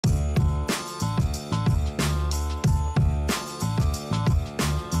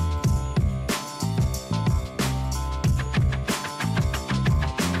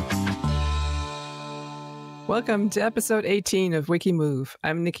Welcome to episode 18 of WIKIMOVE.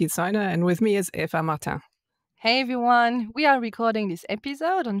 I'm Nikki Zeiner, and with me is Eva Martin. Hey everyone, we are recording this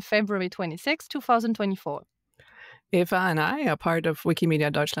episode on February 26, 2024. Eva and I are part of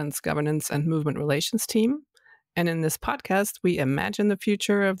Wikimedia Deutschland's governance and movement relations team, and in this podcast, we imagine the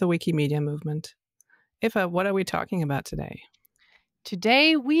future of the Wikimedia movement. Eva, what are we talking about today?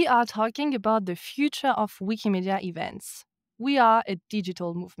 Today, we are talking about the future of Wikimedia events. We are a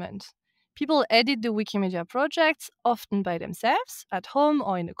digital movement. People edit the Wikimedia projects, often by themselves, at home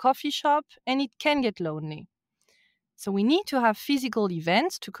or in a coffee shop, and it can get lonely. So we need to have physical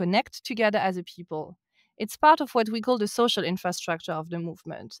events to connect together as a people. It's part of what we call the social infrastructure of the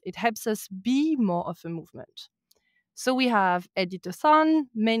movement. It helps us be more of a movement. So we have Editathon,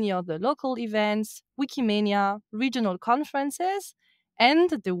 many other local events, Wikimania, regional conferences, and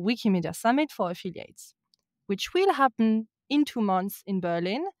the Wikimedia Summit for affiliates, which will happen in 2 months in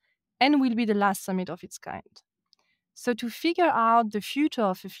Berlin and will be the last summit of its kind. So to figure out the future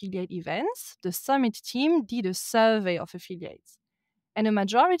of affiliate events, the summit team did a survey of affiliates. And a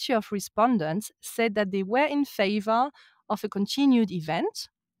majority of respondents said that they were in favor of a continued event.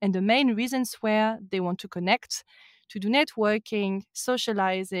 And the main reasons were they want to connect, to do networking,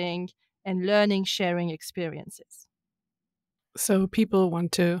 socializing, and learning, sharing experiences. So people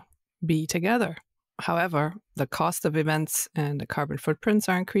want to be together. However, the cost of events and the carbon footprints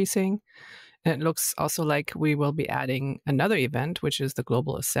are increasing. And it looks also like we will be adding another event, which is the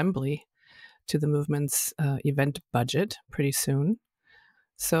Global Assembly, to the movement's event budget pretty soon.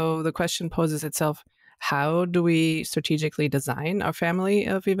 So the question poses itself, how do we strategically design our family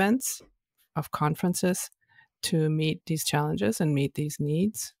of events, of conferences, to meet these challenges and meet these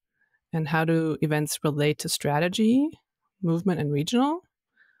needs? And how do events relate to strategy, movement, and regional?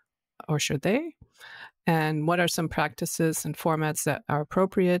 Or should they? And what are some practices and formats that are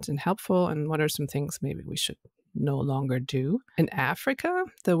appropriate and helpful? And what are some things maybe we should no longer do? In Africa,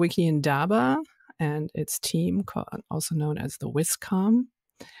 the Wiki Indaba and its team, also known as the WISCOM,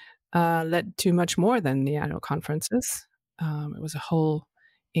 led to much more than the annual conferences. It was a whole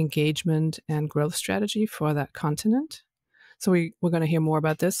engagement and growth strategy for that continent. So we're going to hear more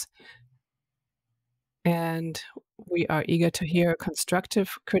about this. And we are eager to hear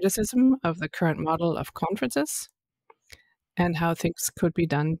constructive criticism of the current model of conferences and how things could be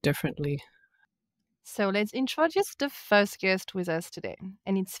done differently. So let's introduce the first guest with us today,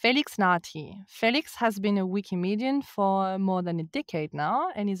 and it's Felix Nartey. Felix has been a Wikimedian for more than a decade now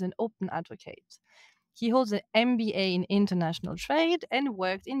and is an open advocate. He holds an MBA in international trade and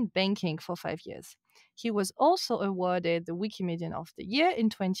worked in banking for 5 years. He was also awarded the Wikimedian of the Year in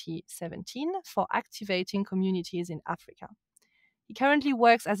 2017 for activating communities in Africa. He currently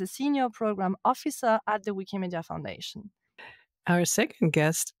works as a senior program officer at the Wikimedia Foundation. Our second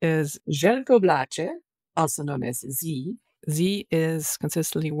guest is Željko Blaće, also known as Z. Z is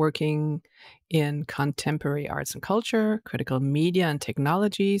consistently working in contemporary arts and culture, critical media and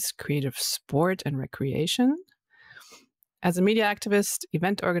technologies, creative sport and recreation. As a media activist,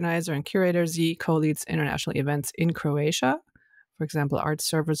 event organizer, and curator, Z co-leads international events in Croatia, for example, Art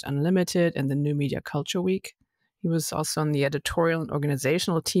Servers Unlimited and the New Media Culture Week. He was also on the editorial and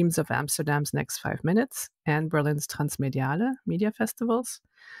organizational teams of Amsterdam's Next 5 Minutes and Berlin's Transmediale media festivals,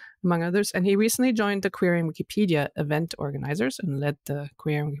 among others. And he recently joined the Queering Wikipedia event organizers and led the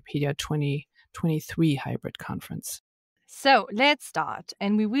Queering Wikipedia 2023 hybrid conference. So let's start.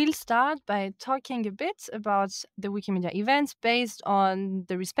 And we will start by talking a bit about the Wikimedia events based on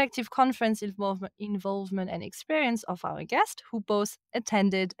the respective conference involvement and experience of our guest, who both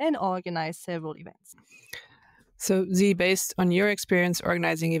attended and organized several events. So Z, based on your experience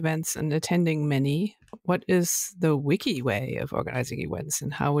organizing events and attending many, what is the Wiki Way of organizing events,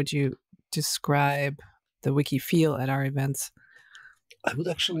 and how would you describe the Wiki feel at our events? I would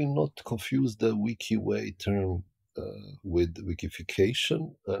actually not confuse the Wiki Way term with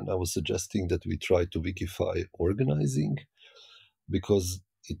Wikification, and I was suggesting that we try to Wikify organizing, because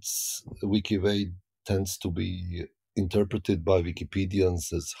Wiki Way tends to be interpreted by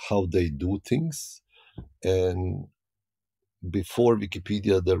Wikipedians as how they do things. And before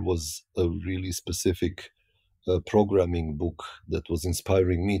Wikipedia, there was a really specific programming book that was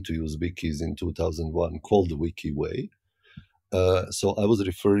inspiring me to use wikis in 2001 called the Wiki Way. So I was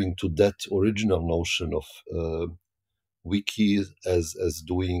referring to that original notion of wiki as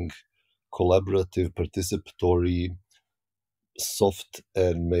doing collaborative, participatory, soft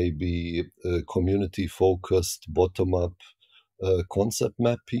and maybe community-focused, bottom-up concept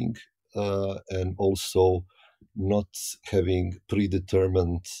mapping, and also not having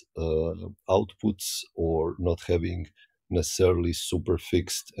predetermined outputs or not having necessarily super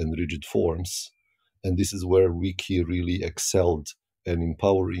fixed and rigid forms, And this is where Wiki really excelled and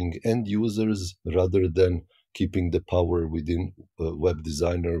empowering end users rather than keeping the power within a web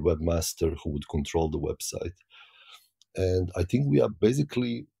designer, webmaster who would control the website. And I think we are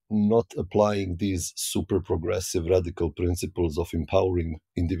basically not applying these super progressive radical principles of empowering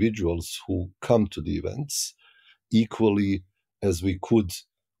individuals who come to the events equally as we could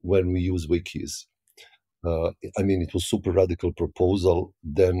when we use wikis. I mean, it was super radical proposal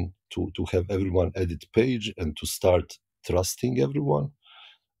then to have everyone edit page and to start trusting everyone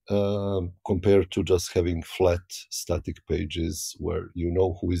compared to just having flat static pages where you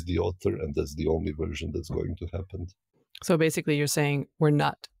know who is the author and that's the only version that's going to happen. So basically you're saying we're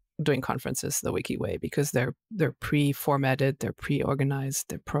not doing conferences the Wiki Way because they're pre-formatted, they're pre-organized,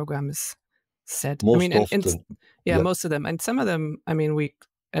 their program is set. Most I mean, often. Yeah, most of them. And some of them, I mean,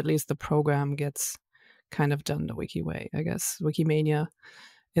 at least the program gets kind of done the Wiki Way, I guess. Wikimania,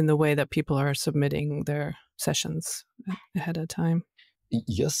 in the way that people are submitting their sessions ahead of time.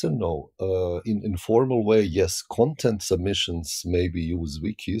 Yes and no. In informal way, yes, content submissions maybe use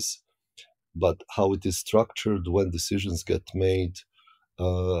wikis, but how it is structured, when decisions get made,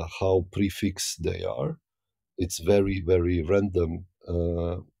 how prefixed they are, it's very, very random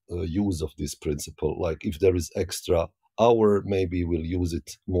use of this principle. Like if there is extra hour, maybe we'll use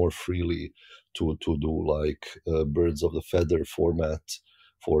it more freely to do like birds of the feather format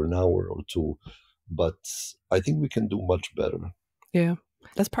for an hour or two. But I think we can do much better. Yeah.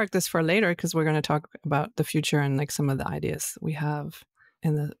 Let's park this for later because we're going to talk about the future and like some of the ideas we have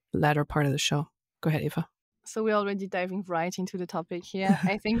in the latter part of the show. Go ahead, Eva. So we're already diving right into the topic here.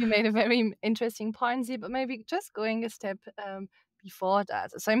 I think you made a very interesting point, but maybe just going a step before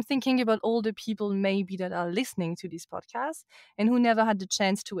that. So I'm thinking about all the people maybe that are listening to this podcast and who never had the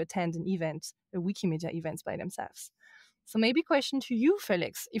chance to attend an event, a Wikimedia event by themselves. So maybe question to you,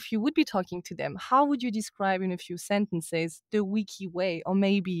 Felix, if you would be talking to them, how would you describe in a few sentences the Wiki Way or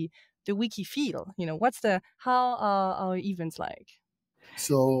maybe the Wiki feel? You know, how are our events like?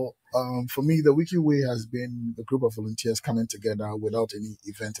 So for me, the Wiki Way has been a group of volunteers coming together without any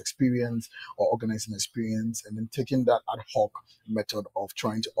event experience or organizing experience, and then taking that ad hoc method of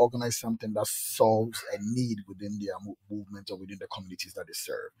trying to organize something that solves a need within their movement or within the communities that they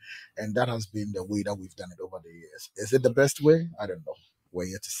serve. And that has been the way that we've done it over the years. Is it the best way? I don't know. We're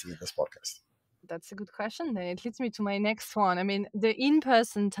yet to see in this podcast. That's a good question. Then it leads me to my next one. I mean, the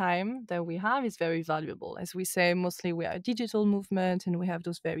in-person time that we have is very valuable. As we say, mostly we are a digital movement and we have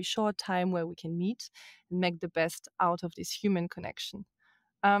those very short time where we can meet and make the best out of this human connection.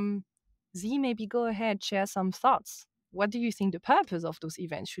 Z, maybe go ahead, share some thoughts. What do you think the purpose of those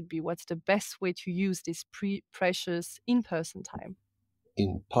events should be? What's the best way to use this precious in-person time?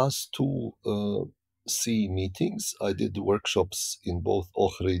 In past two CEE meetings, I did workshops in both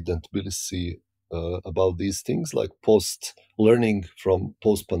Ohrid and Tbilisi about these things, like learning from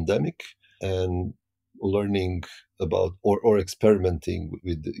post-pandemic and learning about or experimenting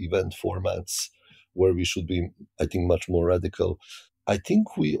with the event formats where we should be, I think, much more radical. I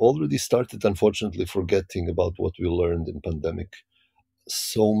think we already started, unfortunately, forgetting about what we learned in pandemic.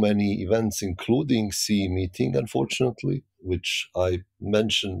 So many events, including CEE Meeting, unfortunately, which I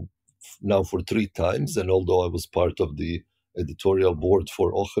mentioned now for 3 times. And although I was part of the editorial board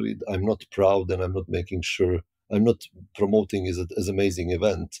for Ohrid, I'm not proud and I'm not making sure, I'm not promoting it as an amazing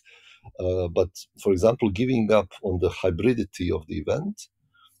event. But for example, giving up on the hybridity of the event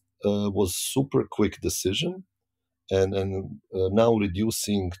was super quick decision. And now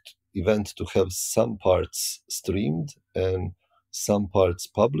reducing event to have some parts streamed and some parts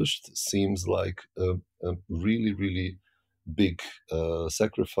published seems like a really, really big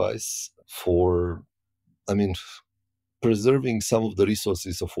sacrifice for, preserving some of the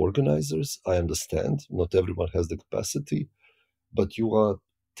resources of organizers. I understand not everyone has the capacity, but you are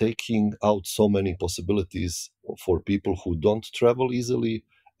taking out so many possibilities for people who don't travel easily,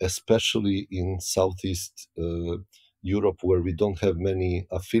 especially in Southeast Europe, where we don't have many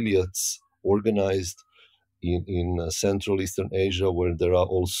affiliates organized, in Central Eastern Asia, where there are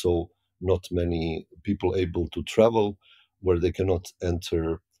also not many people able to travel, where they cannot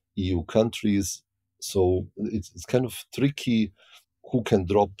enter EU countries. So it's kind of tricky who can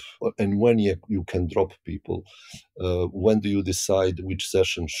drop and when you can drop people. When do you decide which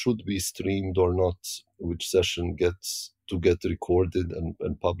session should be streamed or not, which session gets to get recorded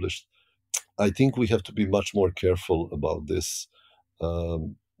and published? I think we have to be much more careful about this.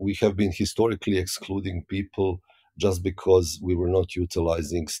 We have been historically excluding people just because we were not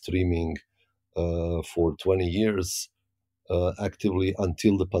utilizing streaming for 20 years actively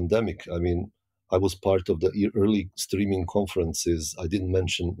until the pandemic. I mean, I was part of the early streaming conferences. I didn't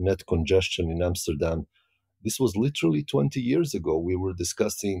mention net congestion in Amsterdam. This was literally 20 years ago. We were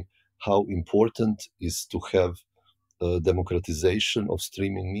discussing how important is to have democratization of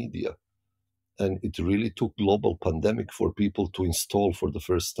streaming media. And it really took global pandemic for people to install for the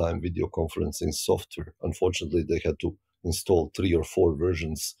first time video conferencing software. Unfortunately, they had to install 3 or 4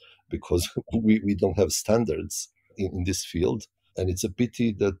 versions because we don't have standards in this field. And it's a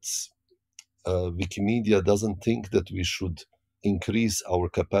pity that Wikimedia doesn't think that we should increase our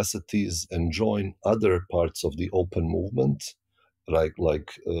capacities and join other parts of the open movement, like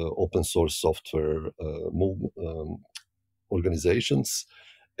open source software organizations,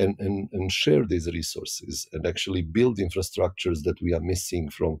 and share these resources and actually build infrastructures that we are missing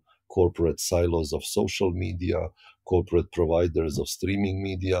from corporate silos of social media, corporate providers of streaming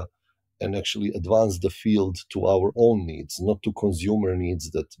media, and actually advance the field to our own needs, not to consumer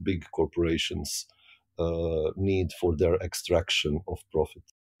needs that big corporations need for their extraction of profit.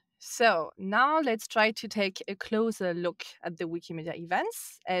 So now let's try to take a closer look at the Wikimedia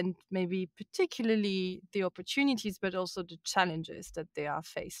events and maybe particularly the opportunities, but also the challenges that they are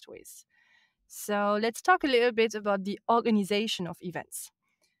faced with. So let's talk a little bit about the organization of events.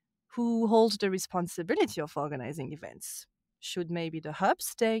 Who holds the responsibility of organizing events? Should maybe the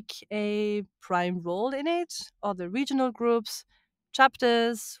hubs take a prime role in it, or the regional groups,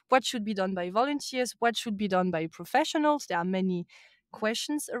 chapters? What should be done by volunteers? What should be done by professionals? There are many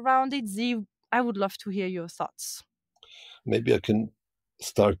questions around it. Z, I would love to hear your thoughts. Maybe I can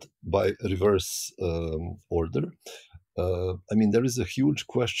start by reverse order. There is a huge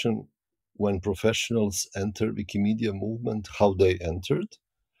question when professionals enter Wikimedia movement, how they entered,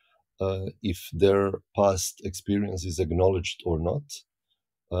 if their past experience is acknowledged or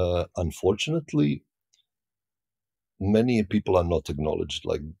not. Unfortunately, many people are not acknowledged.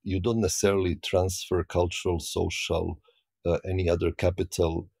 Like, you don't necessarily transfer cultural, social, any other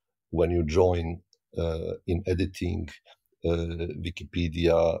capital when you join in editing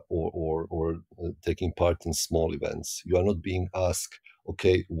Wikipedia or taking part in small events. You are not being asked,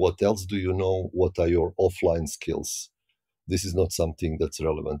 okay, what else do you know? What are your offline skills? This is not something that's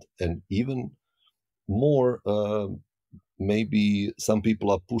relevant. And even more, maybe some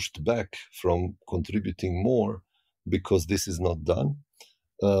people are pushed back from contributing more because this is not done.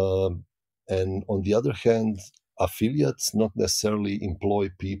 And on the other hand, affiliates not necessarily employ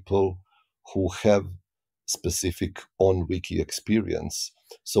people who have specific on-wiki experience.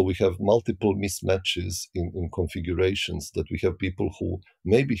 So we have multiple mismatches in configurations, that we have people who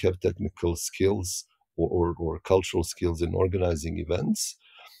maybe have technical skills or cultural skills in organizing events,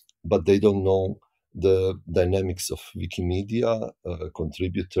 but they don't know the dynamics of Wikimedia,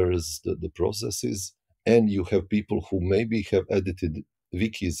 contributors, the processes. And you have people who maybe have edited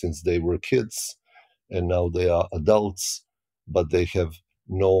wikis since they were kids, and now they are adults, but they have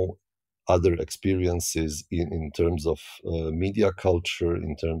no other experiences in terms of media culture,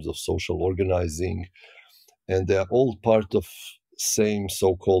 in terms of social organizing. And they are all part of same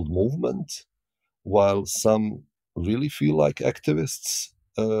so-called movement, while some really feel like activists,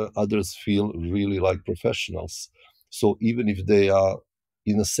 others feel really like professionals. So even if they are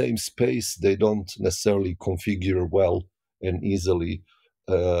in the same space, they don't necessarily configure well and easily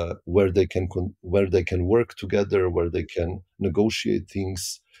where they can work together, where they can negotiate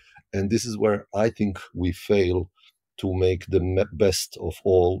things. And this is where I think we fail to make the best of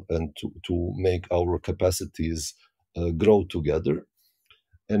all and to make our capacities grow together.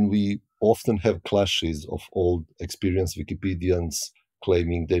 And we often have clashes of old experienced Wikipedians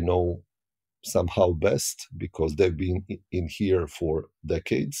claiming they know somehow best because they've been in here for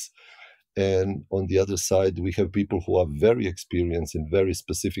decades. And on the other side, we have people who are very experienced in very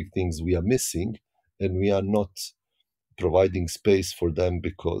specific things we are missing, and we are not providing space for them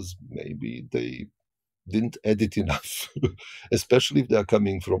because maybe they didn't edit enough, especially if they are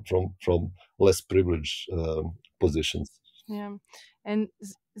coming from less privileged positions. Yeah. And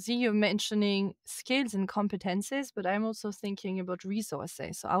Z, you're mentioning skills and competences, but I'm also thinking about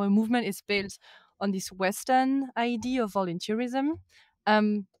resources. So our movement is built on this Western idea of volunteerism.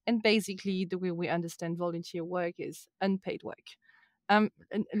 And basically, the way we understand volunteer work is unpaid work. And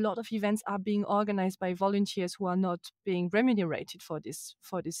a lot of events are being organized by volunteers who are not being remunerated for this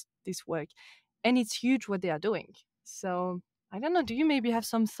work. And it's huge what they are doing. So I don't know, do you maybe have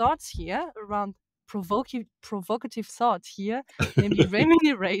some thoughts here around provocative thoughts here, maybe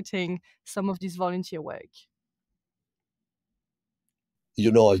remunerating some of this volunteer work?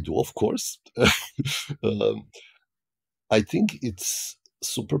 I do, of course. I think it's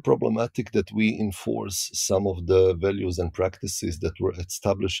super problematic that we enforce some of the values and practices that were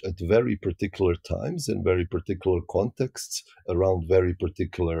established at very particular times in very particular contexts around very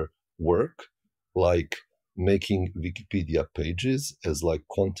particular work, like making Wikipedia pages as like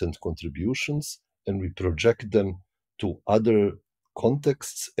content contributions, and we project them to other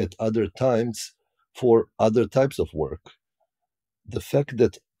contexts at other times for other types of work. The fact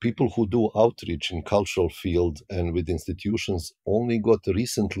that people who do outreach in cultural field and with institutions only got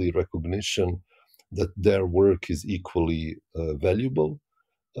recently recognition that their work is equally valuable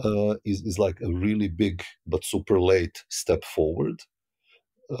is like a really big but super late step forward.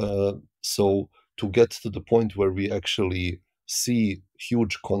 So to get to the point where we actually see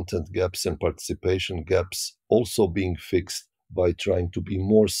huge content gaps and participation gaps also being fixed by trying to be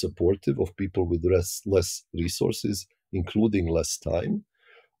more supportive of people with less resources, including less time,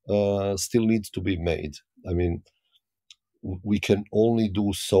 still needs to be made. I mean, we can only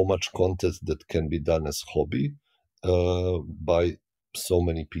do so much content that can be done as hobby by so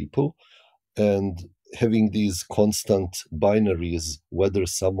many people. And having these constant binaries, whether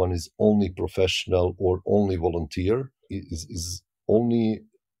someone is only professional or only volunteer, is only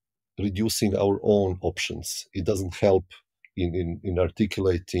reducing our own options. It doesn't help in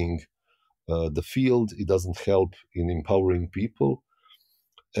articulating the field. It doesn't help in empowering people.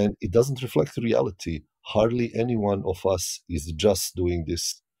 And it doesn't reflect reality. Hardly any one of us is just doing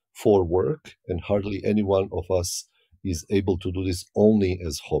this for work, and hardly any one of us is able to do this only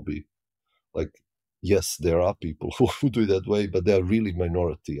as hobby. Like, yes, there are people who do it that way, but they are really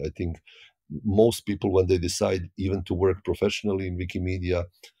minority. I think most people, when they decide even to work professionally in Wikimedia,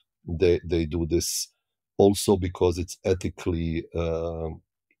 they do this also because it's ethically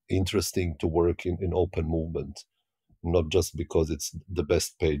interesting to work in open movement, not just because it's the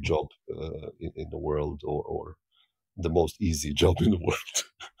best paid job in the world or the most easy job in the world.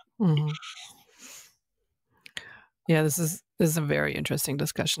 Mm-hmm. Yeah, this is a very interesting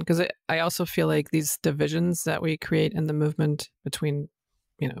discussion, because I also feel like these divisions that we create in the movement between,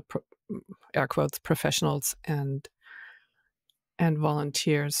 air quotes, professionals and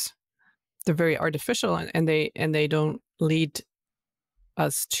volunteers, they're very artificial, and they don't lead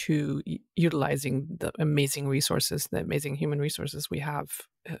us to utilizing the amazing resources, the amazing human resources we have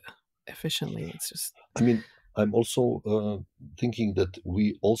efficiently. It's just, I mean, I'm also thinking that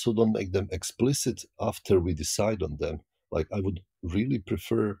we also don't make them explicit after we decide on them. Like, I would really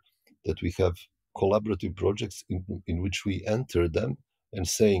prefer that we have collaborative projects in which we enter them and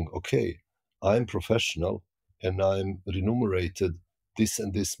saying, okay, I'm professional and I'm remunerated this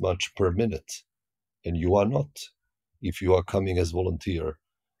and this much per minute, and you are not, if you are coming as volunteer.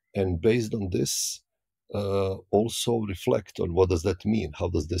 And based on this, also reflect on what does that mean? How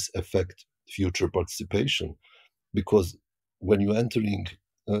does this affect future participation? Because when you're entering,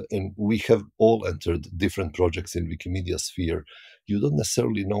 and we have all entered different projects in Wikimedia sphere, you don't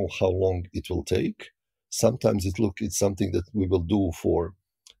necessarily know how long it will take. Sometimes it's something that we will do for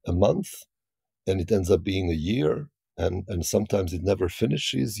a month, and it ends up being a year, and sometimes it never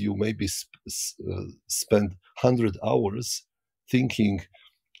finishes. You maybe spend 100 hours thinking,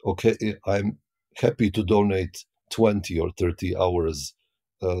 okay, I'm happy to donate 20 or 30 hours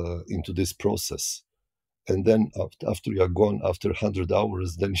into this process. And then after you are gone, after 100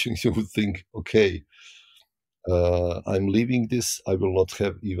 hours, then you would think, okay, I'm leaving this. I will not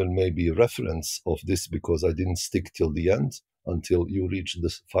have even maybe reference of this because I didn't stick till the end, until you reach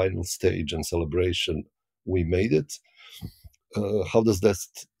the final stage and celebration. We made it. How does that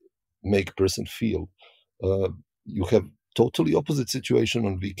make person feel? You have totally opposite situation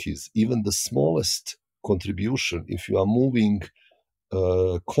on wikis. Even the smallest contribution, if you are moving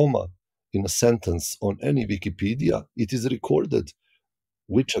comma in a sentence on any Wikipedia, it is recorded.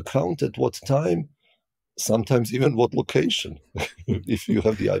 Which account at what time, sometimes even what location, if you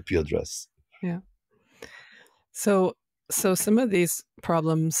have the IP address. Yeah. So some of these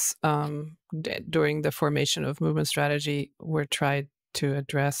problems during the formation of movement strategy were tried to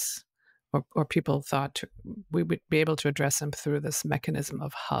address, or people thought we would be able to address them through this mechanism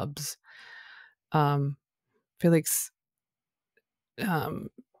of hubs. Felix,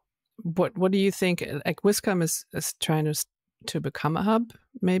 what do you think? Like, WISCOM is trying to become a hub,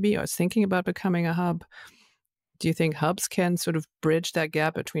 maybe, or is thinking about becoming a hub. Do you think hubs can sort of bridge that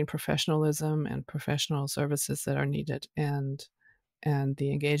gap between professionalism and professional services that are needed, and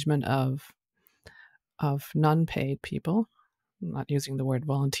the engagement of non-paid people? I'm not using the word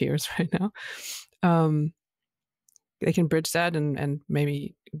volunteers right now. They can bridge that and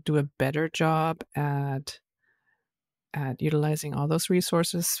maybe do a better job at utilizing all those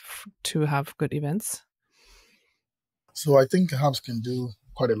resources to have good events. So I think hubs can do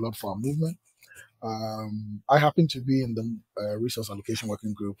quite a lot for our movement. I happened to be in the resource allocation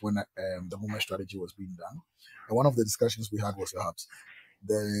working group when the movement strategy was being done. And one of the discussions we had was the hubs.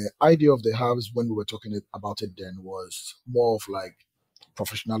 The idea of the hubs when we were talking about it then was more of like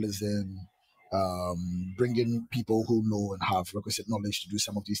professionalism, bringing people who know and have requisite knowledge to do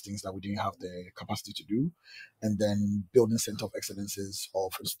some of these things that we didn't have the capacity to do, and then building center of excellences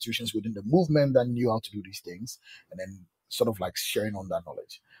of institutions within the movement that knew how to do these things, and then sort of like sharing on that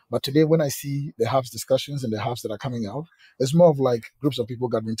knowledge. But today, when I see the hubs discussions and the hubs that are coming out, it's more of like groups of people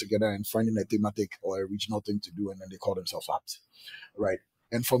gathering together and finding a thematic or a regional thing to do, and then they call themselves hubs, right?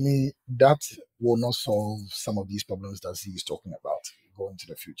 And for me, that will not solve some of these problems that Z is talking about going to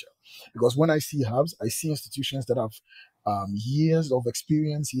the future. Because when I see hubs, I see institutions that have years of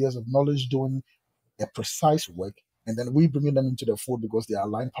experience, years of knowledge doing a precise work, and then we bringing them into the fold because they are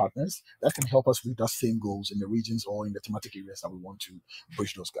aligned partners that can help us reach that same goals in the regions or in the thematic areas that we want to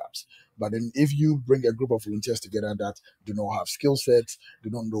bridge those gaps. But then if you bring a group of volunteers together that do not have skill sets, do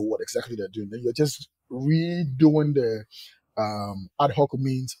not know what exactly they're doing, then you're just redoing the ad hoc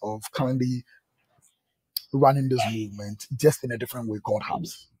means of currently running this movement just in a different way called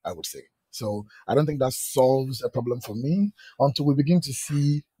hubs, I would say. So I don't think that solves a problem for me until we begin to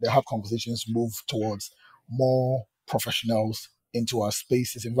see the hub conversations move towards more professionals into our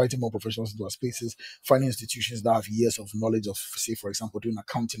spaces, inviting more professionals into our spaces, finding institutions that have years of knowledge of, say, for example, doing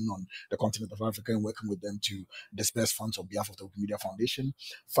accounting on the continent of Africa and working with them to disperse funds on behalf of the Wikimedia Foundation,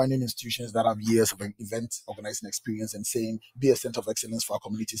 finding institutions that have years of event organizing experience and saying, be a center of excellence for our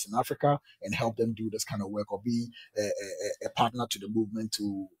communities in Africa and help them do this kind of work, or be a partner to the movement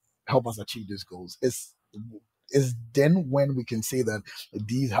to help us achieve these goals. Is then when we can say that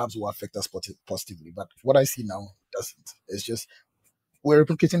these hubs will affect us positively. But what I see now doesn't. It's just we're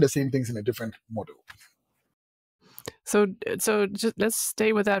replicating the same things in a different model. So just let's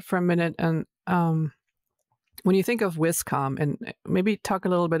stay with that for a minute. And when you think of WISCOM, and maybe talk a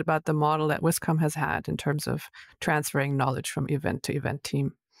little bit about the model that WISCOM has had in terms of transferring knowledge from event to event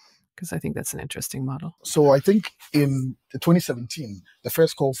team, because I think that's an interesting model. So I think in 2017, the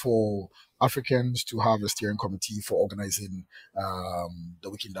first call for Africans to have a steering committee for organizing the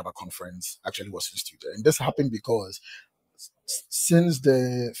Wikindaba conference actually was instituted. And this happened because since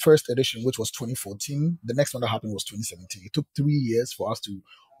the first edition, which was 2014, the next one that happened was 2017. It took 3 years for us to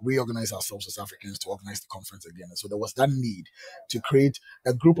reorganize ourselves as Africans to organize the conference again. And so there was that need to create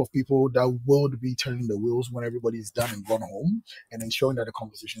a group of people that would be turning the wheels when everybody is done and gone home and ensuring that the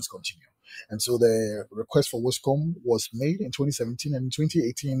conversations continue. And so the request for WISCOM was made in 2017, and in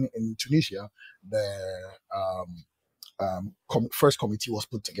 2018 in Tunisia, the first committee was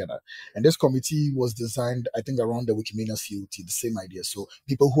put together. And this committee was designed, I think, around the Wikimedia COT, the same idea. So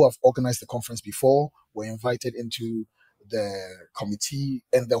people who have organized the conference before were invited into the committee,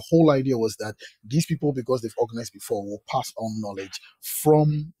 and the whole idea was that these people, because they've organized before, will pass on knowledge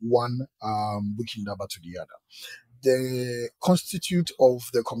from one Wikindaba to the other. The constitute of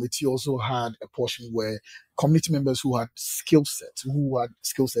the committee also had a portion where community members who had skill sets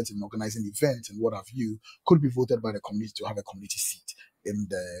in organizing events and what have you, could be voted by the community to have a community seat in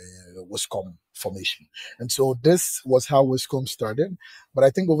the WISCOM formation. And so this was how WISCOM started. But I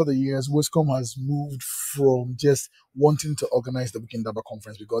think over the years, WISCOM has moved from just wanting to organize the Wikindaba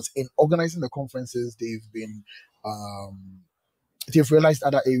conference, because in organizing the conferences, they've realized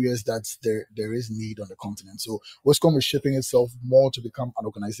other areas that there is need on the continent. So WISCOM is shaping itself more to become an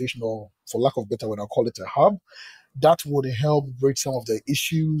organization, or for lack of a better word, I'll call it a hub, that would help bridge some of the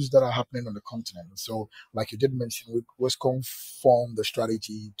issues that are happening on the continent. So like you did mention, WISCOM formed the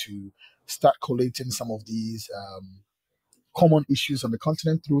strategy to start collating some of these common issues on the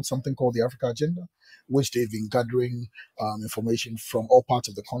continent through something called the Africa Agenda, which they've been gathering information from all parts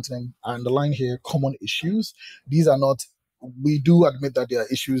of the continent. I underline here common issues. These are not, we do admit that there are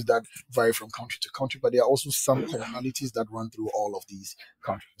issues that vary from country to country, but there are also some commonalities that run through all of these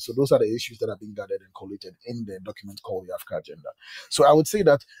countries. So those are the issues that are being gathered and collated in the document called the Africa Agenda. So I would say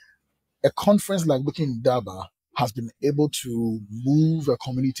that a conference like Wikindaba has been able to move a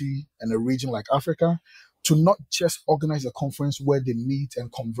community and a region like Africa to not just organize a conference where they meet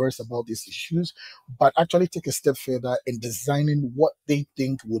and converse about these issues, but actually take a step further in designing what they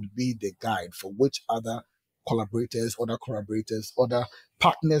think would be the guide for which other collaborators, other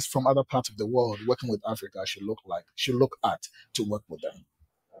partners from other parts of the world working with Africa should look at to work with them.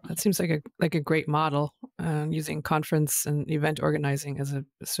 That seems like a great model, using conference and event organizing as a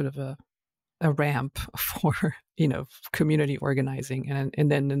sort of a ramp for community organizing,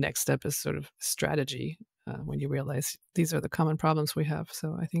 and then the next step is sort of strategy when you realize these are the common problems we have.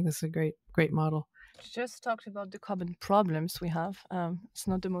 So I think this is a great model. just talked about the common problems we have. It's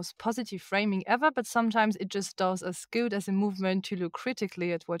not the most positive framing ever, but sometimes it just does us good as a movement to look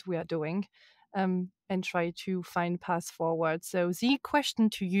critically at what we are doing and try to find paths forward. So the question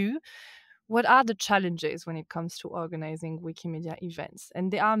to you, what are the challenges when it comes to organizing Wikimedia events?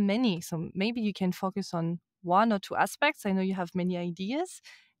 And there are many, so maybe you can focus on one or two aspects. I know you have many ideas,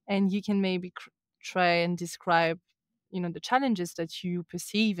 and you can maybe try and describe the challenges that you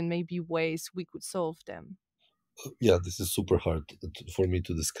perceive and maybe ways we could solve them. Yeah, this is super hard for me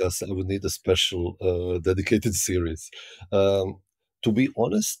to discuss. I would need a special dedicated series. To be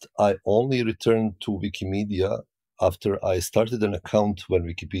honest, I only returned to Wikimedia after I started an account when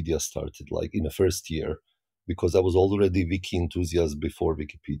Wikipedia started, like in the first year, because I was already wiki enthusiast before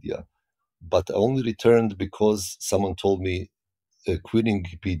Wikipedia. But I only returned because someone told me a Queering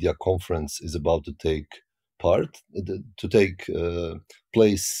Wikipedia conference is about to take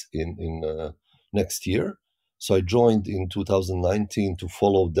place in next year. So I joined in 2019 to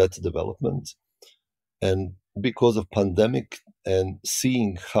follow that development. And because of pandemic and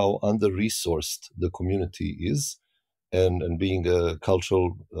seeing how under-resourced the community is, and being a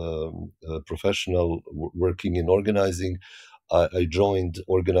cultural professional working in organizing, I joined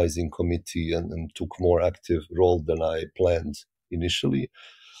organizing committee and took more active role than I planned initially,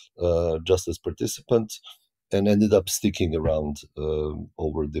 just as participant, and ended up sticking around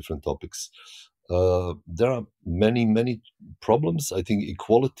over different topics. There are many problems. I think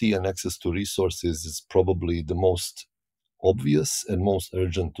equality and access to resources is probably the most obvious and most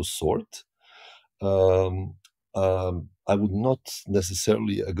urgent to sort. I would not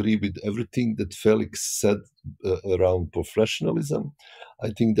necessarily agree with everything that Felix said around professionalism. I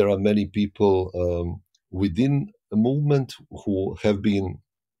think there are many people within a movement who have been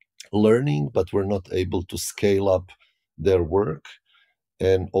learning but were not able to scale up their work,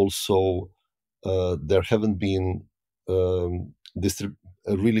 and also there haven't been a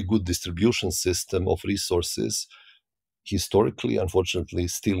really good distribution system of resources historically, unfortunately,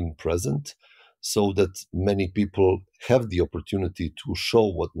 still in present, so that many people have the opportunity to show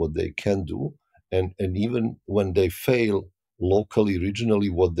what they can do, and even when they fail locally, regionally,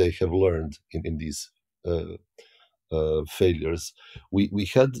 what they have learned in these failures. We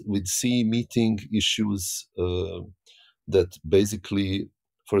had with CEE Meeting issues that basically,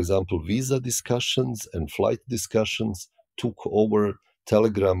 for example, visa discussions and flight discussions took over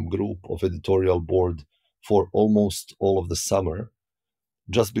Telegram group of editorial board for almost all of the summer,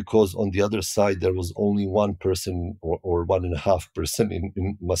 just because on the other side there was only one person or 1.5 person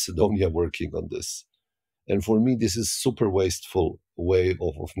in Macedonia working on this. And for me, this is super wasteful way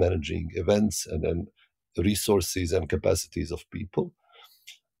of managing events and resources and capacities of people.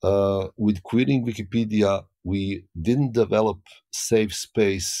 With Queering Wikipedia, we didn't develop safe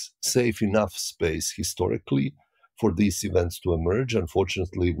enough space historically for these events to emerge.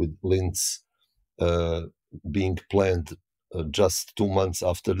 Unfortunately, with Linz being planned just 2 months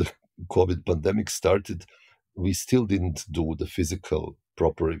after the COVID pandemic started, we still didn't do the physical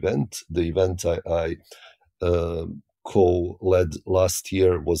proper event. The event I co-led last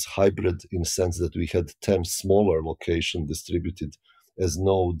year was hybrid in the sense that we had 10 smaller locations distributed as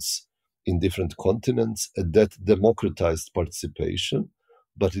nodes in different continents, and that democratized participation,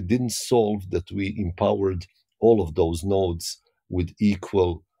 but it didn't solve that we empowered all of those nodes with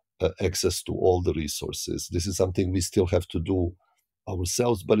equal access to all the resources. This is something we still have to do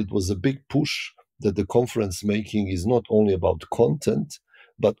ourselves, but it was a big push that the conference making is not only about content,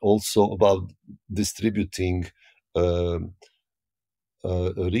 but also about distributing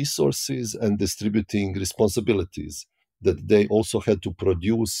resources and distributing responsibilities, that they also had to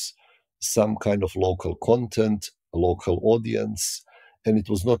produce some kind of local content, a local audience. And it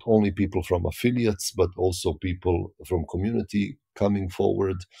was not only people from affiliates, but also people from community coming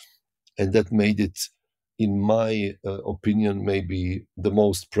forward. And that made it, in my opinion, maybe the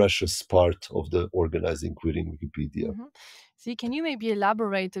most precious part of the organizing Queering Wikipedia. Mm-hmm. See, can you maybe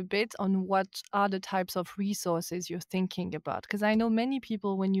elaborate a bit on what are the types of resources you're thinking about? Because I know many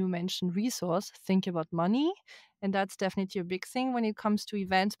people, when you mention resource, think about money, and that's definitely a big thing when it comes to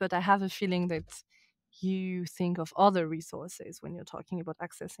events, but I have a feeling that you think of other resources when you're talking about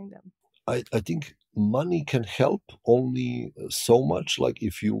accessing them. I think money can help only so much, like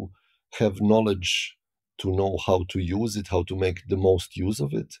if you have knowledge to know how to use it, how to make the most use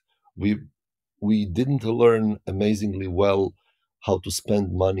of it. We didn't learn amazingly well how to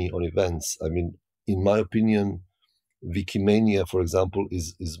spend money on events. I mean, in my opinion, Wikimania, for example,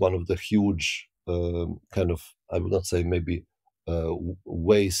 is one of the huge kind of, I would not say maybe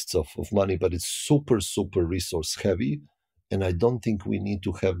wastes of money, but it's super resource heavy. And I don't think we need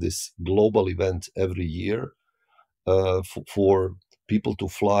to have this global event every year for people to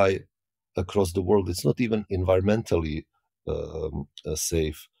fly across the world. It's not even environmentally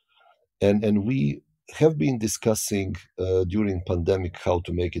safe. And we have been discussing during pandemic how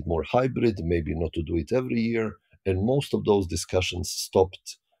to make it more hybrid, maybe not to do it every year. And most of those discussions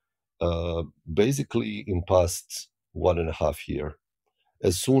stopped basically in past 1.5 years.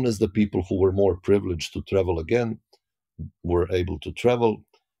 As soon as the people who were more privileged to travel again were able to travel,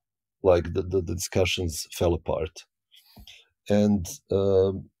 like the discussions fell apart. And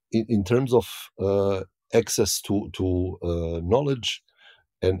in terms of access to knowledge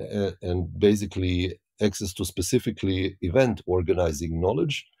and basically access to specifically event organizing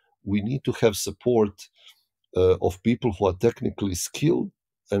knowledge, we need to have support of people who are technically skilled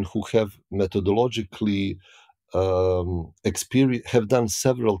and who have methodologically have done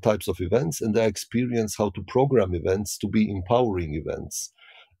several types of events, and they experience how to program events to be empowering events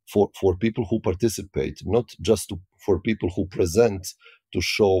for people who participate, not just for people who present to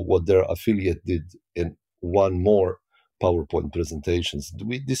show what their affiliate did in one more PowerPoint presentations.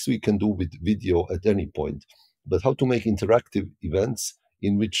 This we can do with video at any point, but how to make interactive events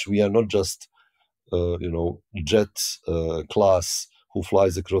in which we are not just jet class who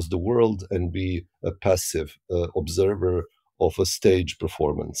flies across the world and be a passive observer of a stage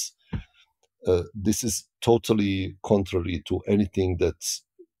performance. This is totally contrary to anything that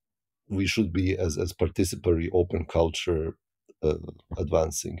we should be as participatory open culture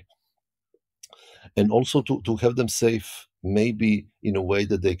advancing. And also to have them safe, maybe in a way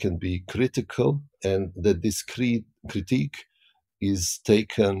that they can be critical and that this critique is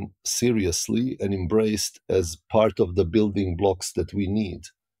taken seriously and embraced as part of the building blocks that we need,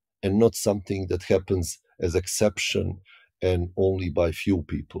 and not something that happens as exception and only by few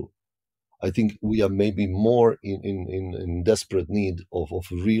people. I think we are maybe more in desperate need of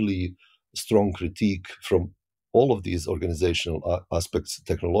really strong critique from all of these organizational aspects,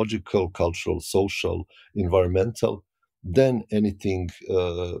 technological, cultural, social, environmental, than anything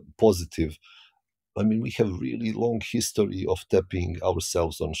positive. I mean, we have really long history of tapping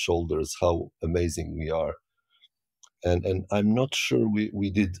ourselves on shoulders, how amazing we are. And I'm not sure we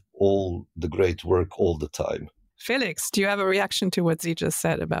did all the great work all the time. Felix, do you have a reaction to what Z just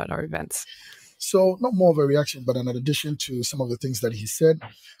said about our events? So not more of a reaction, but an addition to some of the things that he said.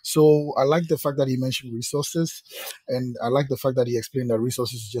 So I like the fact that he mentioned resources, and I like the fact that he explained that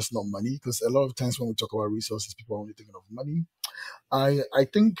resources is just not money, because a lot of times when we talk about resources, people are only thinking of money. I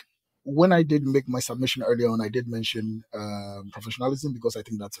think when I did make my submission earlier on, I did mention professionalism, because I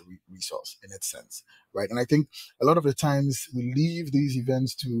think that's a resource in its sense, right? And I think a lot of the times we leave these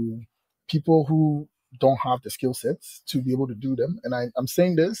events to people who don't have the skill sets to be able to do them. And I'm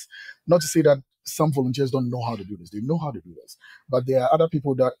saying this not to say that some volunteers don't know how to do this. They know how to do this. But there are other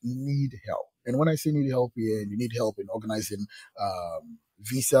people that need help. And when I say need help here, you need help in organizing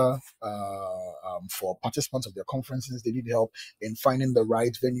visa for participants of their conferences. They need help in finding the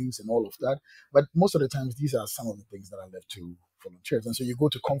right venues and all of that. But most of the times, these are some of the things that are left to volunteers. And so you go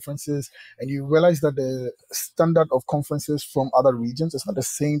to conferences and you realize that the standard of conferences from other regions is not the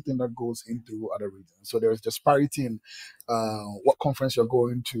same thing that goes into other regions. So there is disparity in what conference you're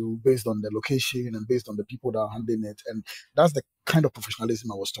going to based on the location and based on the people that are handling it. And that's the kind of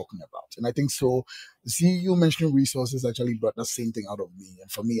professionalism I was talking about. And I think so, see, you mentioning resources actually brought that same thing out of me. And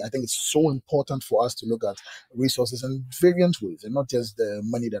for me, I think it's so important for us to look at resources in variant ways and not just the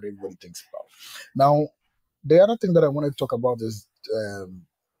money that everybody thinks about. Now, the other thing that I want to talk about is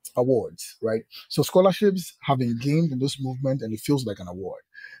awards, right? So scholarships have been gained in this movement and it feels like an award.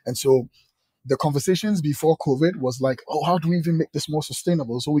 And so the conversations before COVID was like, oh, how do we even make this more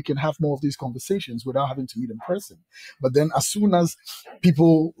sustainable so we can have more of these conversations without having to meet in person? But then as soon as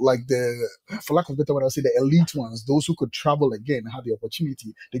people like for lack of a better word, I'll say the elite ones, those who could travel again, had the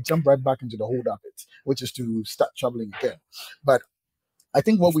opportunity, they jump right back into the whole habit, which is to start traveling again. But I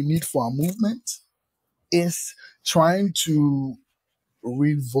think what we need for our movement is trying to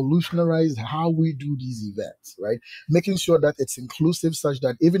revolutionize how we do these events, right? Making sure that it's inclusive such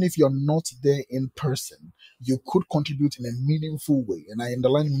that even if you're not there in person, you could contribute in a meaningful way. And I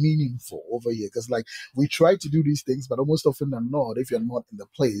underline meaningful over here, because like we try to do these things, but almost often than not, if you're not in the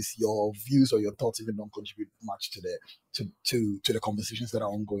place, your views or your thoughts even don't contribute much to the conversations that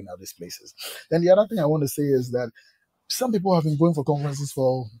are ongoing at these places. Then the other thing I want to say is that some people have been going for conferences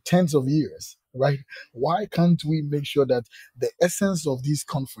for tens of years, right? Why can't we make sure that the essence of these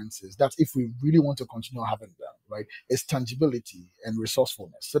conferences, that if we really want to continue having them, right, is tangibility and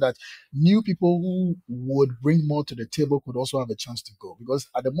resourcefulness, so that new people who would bring more to the table could also have a chance to go? Because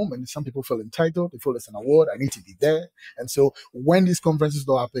at the moment, some people feel entitled, they feel it's an award, I need to be there. And so when these conferences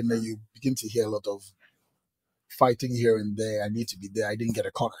don't happen, then you begin to hear a lot of fighting here and there. I need to be there. I didn't get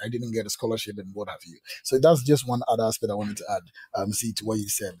a scholarship and what have you. So that's just one other aspect I wanted to add, see, to what you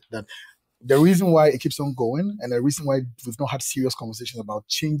said, that the reason why it keeps on going and the reason why we've not had serious conversations about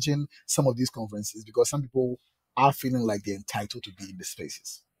changing some of these conferences, because some people are feeling like they're entitled to be in the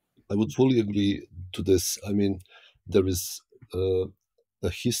spaces. I would fully agree to this. I mean, there is a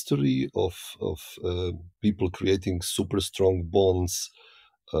history of people creating super strong bonds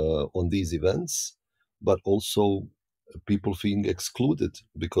on these events, but also people feeling excluded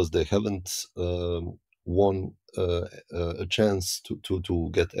because they haven't won a chance to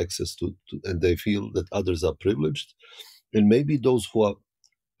get access to, and they feel that others are privileged. And maybe those who are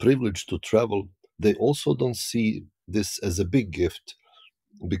privileged to travel, they also don't see this as a big gift,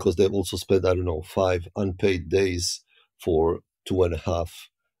 because they've also spent, 5 unpaid days for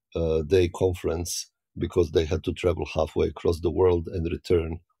 2.5 day conference, because they had to travel halfway across the world and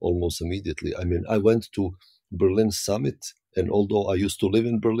return almost immediately. I mean, I went to Berlin Summit, and although I used to live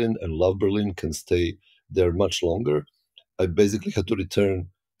in Berlin and love Berlin, can stay there much longer, I basically had to return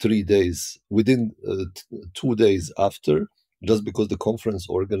 3 days, within 2 days after, just because the conference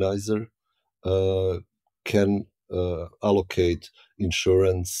organizer can allocate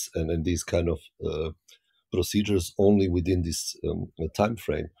insurance and these kind of procedures only within this time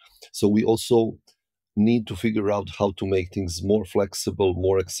frame. So we also need to figure out how to make things more flexible,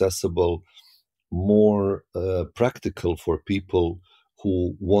 more accessible, more practical for people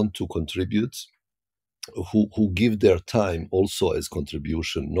who want to contribute, who give their time also as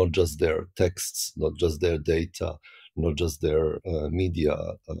contribution, not just their texts, not just their data, not just their media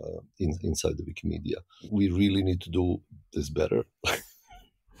inside the Wikimedia. We really need to do this better.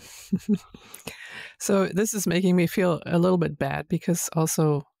 So this is making me feel a little bit bad, because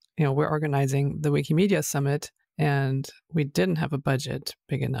also, we're organizing the Wikimedia Summit, and we didn't have a budget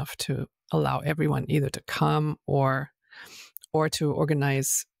big enough to allow everyone either to come or to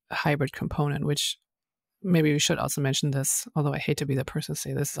organize a hybrid component, which maybe we should also mention this, although I hate to be the person to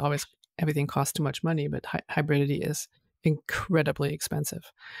say this, is always, everything costs too much money, but hybridity is incredibly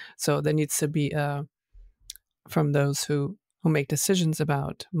expensive. So there needs to be, from those who make decisions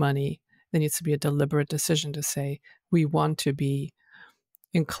about money, there needs to be a deliberate decision to say, we want to be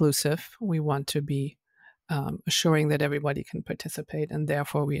inclusive, we want to be assuring that everybody can participate, and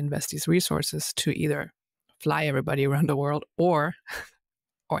therefore we invest these resources to either fly everybody around the world or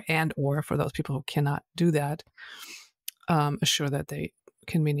for those people who cannot do that, assure that they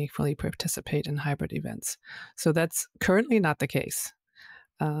can meaningfully participate in hybrid events. So that's currently not the case.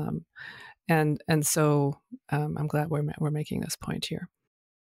 And so I'm glad we're making this point here.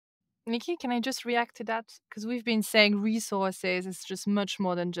 Nikki, can I just react to that? Because we've been saying resources is just much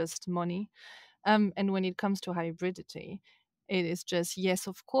more than just money. And when it comes to hybridity, it is just, yes,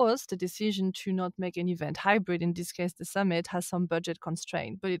 of course, the decision to not make an event hybrid, in this case, the summit, has some budget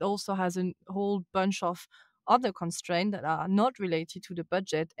constraint, but it also has a whole bunch of other constraints that are not related to the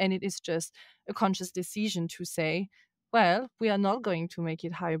budget. And it is just a conscious decision to say, well, we are not going to make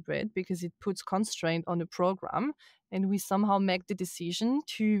it hybrid because it puts constraint on the program. And we somehow make the decision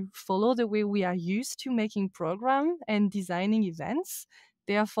to follow the way we are used to making program and designing events.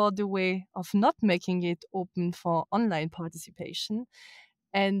 Therefore, the way of not making it open for online participation.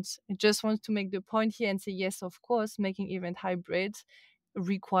 And I just want to make the point here and say, yes, of course, making event hybrid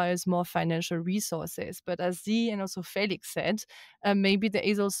requires more financial resources. But as Z and also Felix said, maybe there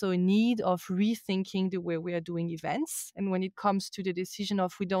is also a need of rethinking the way we are doing events. And when it comes to the decision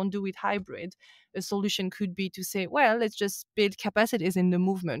of we don't do it hybrid, a solution could be to say, well, let's just build capacities in the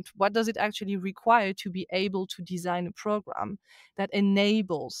movement. What does it actually require to be able to design a program that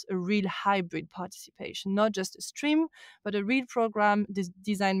enables a real hybrid participation, not just a stream, but a real program? This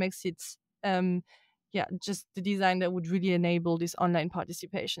design makes it just the design that would really enable this online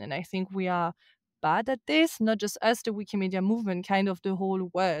participation. And I think we are bad at this, not just us, the Wikimedia movement, kind of the whole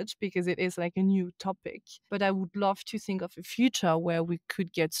world, because it is like a new topic. But I would love to think of a future where we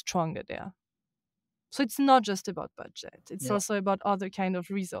could get stronger there. So it's not just about budget. It's also about other kind of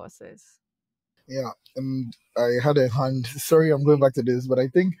resources. Yeah, and I had a hand. Sorry, I'm going back to this, but I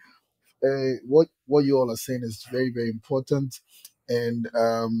think what you all are saying is very, very important. And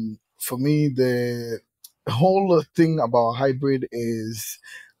for me, the whole thing about hybrid is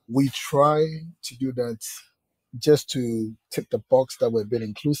we try to do that just to tick the box that we're being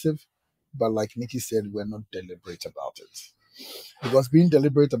inclusive. but like Nikki said, we're not deliberate about it. Because being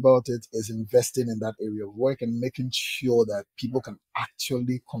deliberate about it is investing in that area of work and making sure that people can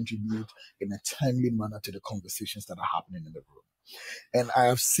actually contribute in a timely manner to the conversations that are happening in the room. And I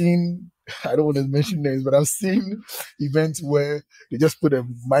have seen, I don't want to mention names, but I've seen events where they just put a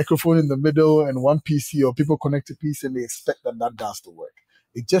microphone in the middle and one PC, or people connect a PC, and they expect that does the work.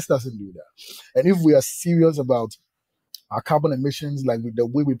 It just doesn't do that. And if we are serious about our carbon emissions, like with the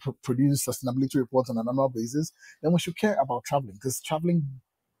way we produce sustainability reports on an annual basis, then we should care about traveling, because traveling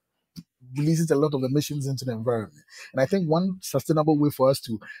releases a lot of emissions into the environment. And I think one sustainable way for us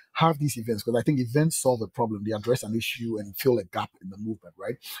to have these events, because I think events solve a problem, they address an issue and fill a gap in the movement,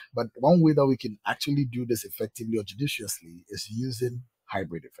 right? But one way that we can actually do this effectively or judiciously is using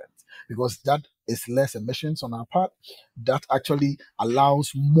hybrid events, because that is less emissions on our part. That actually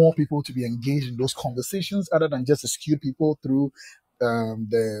allows more people to be engaged in those conversations, other than just skewed people through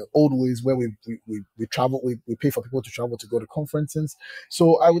the old ways where we travel, we pay for people to travel to go to conferences.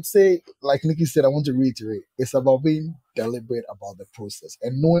 So I would say, like Nikki said, I want to reiterate, it's about being deliberate about the process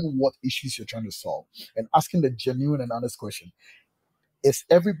and knowing what issues you're trying to solve and asking the genuine and honest question. Is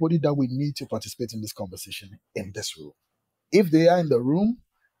everybody that we need to participate in this conversation in this room? If they are in the room,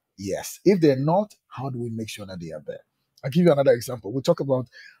 yes. If they're not, how do we make sure that they are there? I'll give you another example. We talk about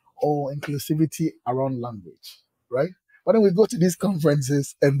inclusivity around language, right? But then we go to these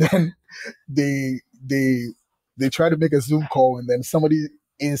conferences and then they try to make a Zoom call, and then somebody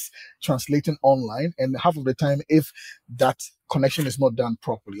is translating online, and half of the time, if that connection is not done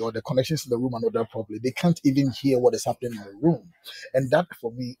properly, or the connections in the room are not done properly, they can't even hear what is happening in the room. And that,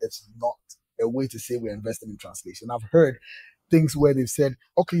 for me, it's not a way to say we're investing in translation. I've heard things where they've said,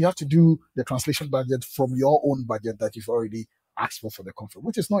 okay, you have to do the translation budget from your own budget that you've already asked for the conference,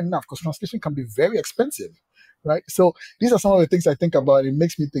 which is not enough, because translation can be very expensive, right? So these are some of the things I think about. It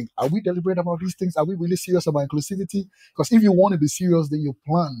makes me think, are we deliberate about these things? Are we really serious about inclusivity? Because if you want to be serious, then you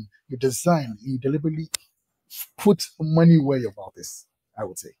plan, you design, you deliberately put money where your mouth is, I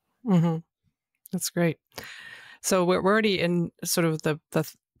would say. Mm-hmm. That's great. So we're already in sort of the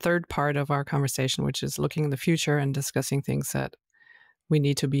third part of our conversation, which is looking in the future and discussing things that we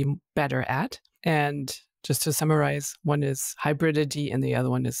need to be better at. And just to summarize, one is hybridity and the other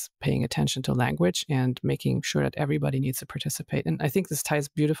one is paying attention to language and making sure that everybody needs to participate. And I think this ties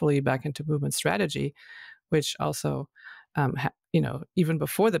beautifully back into movement strategy, which also, even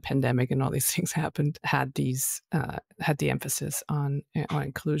before the pandemic and all these things happened, had the emphasis on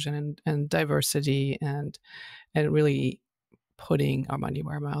inclusion and diversity and really putting our money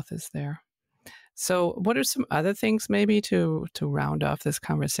where our mouth is there. So what are some other things maybe to round off this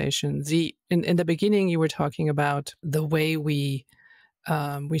conversation? In the beginning, you were talking about the way we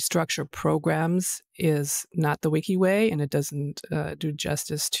structure programs is not the Wiki Way, and it doesn't do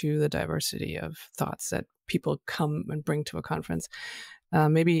justice to the diversity of thoughts that people come and bring to a conference.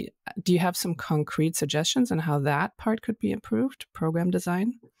 Maybe, do you have some concrete suggestions on how that part could be improved, program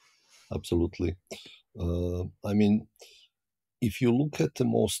design? Absolutely. If you look at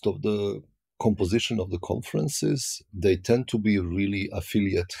most of the composition of the conferences, they tend to be really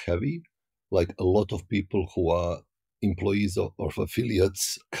affiliate heavy. Like a lot of people who are employees of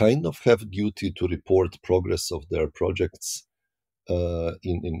affiliates kind of have duty to report progress of their projects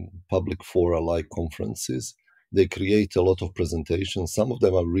in public fora like conferences. They create a lot of presentations. Some of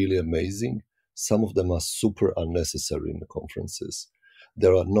them are really amazing. Some of them are super unnecessary in the conferences. They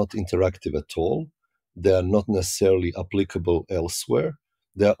are not interactive at all. They are not necessarily applicable elsewhere.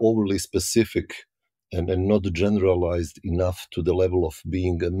 They are overly specific and not generalized enough to the level of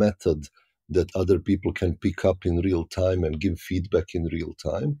being a method that other people can pick up in real time and give feedback in real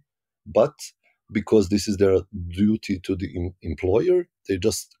time. But because this is their duty to the employer, they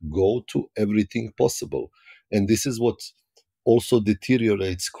just go to everything possible. And this is what also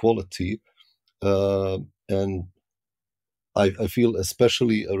deteriorates quality. And I feel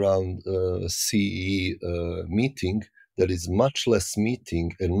especially around CEE meeting, there is much less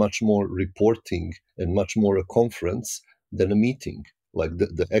meeting and much more reporting and much more a conference than a meeting. Like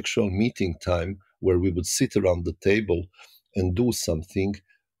the actual meeting time where we would sit around the table and do something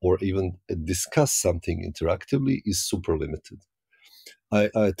or even discuss something interactively is super limited. I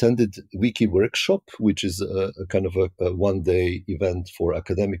attended Wiki Workshop, which is a kind of a one-day event for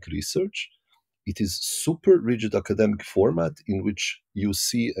academic research. It is super rigid academic format in which you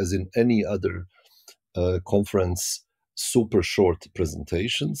see, as in any other conference, super short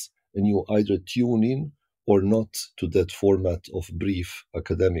presentations, and you either tune in or not to that format of brief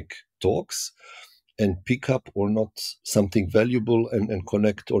academic talks and pick up or not something valuable and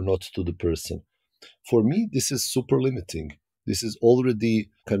connect or not to the person. For me, this is super limiting. This is already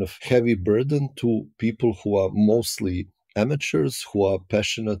kind of heavy burden to people who are mostly amateurs, who are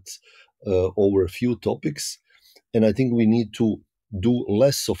passionate over a few topics. And I think we need to do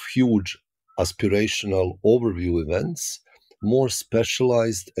less of huge aspirational overview events, more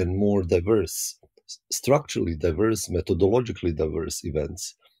specialized and more diverse, structurally diverse, methodologically diverse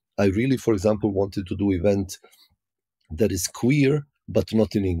events. I really, for example, wanted to do an event that is queer, but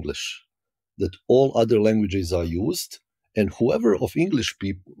not in English, that all other languages are used, and whoever of English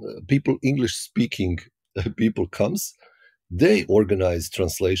people English-speaking people comes, they organize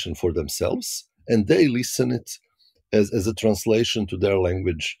translation for themselves, and they listen it as a translation to their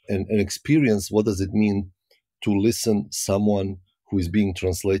language and experience what does it mean to listen someone who is being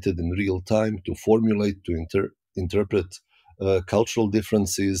translated in real time, to formulate, to interpret cultural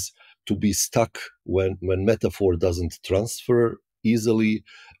differences, to be stuck when metaphor doesn't transfer easily,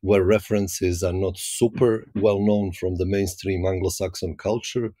 where references are not super well known from the mainstream Anglo-Saxon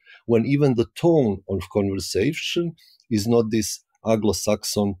culture, when even the tone of conversation is not this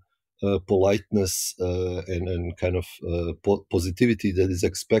Anglo-Saxon politeness and kind of positivity that is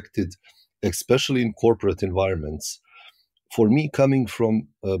expected, especially in corporate environments. For me, coming from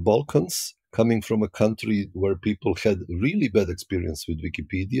Balkans, coming from a country where people had really bad experience with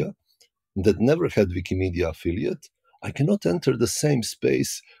Wikipedia, that never had Wikimedia affiliate, I cannot enter the same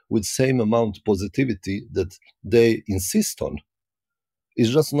space with same amount positivity that they insist on.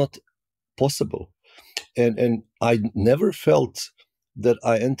 It's just not possible. And I never felt that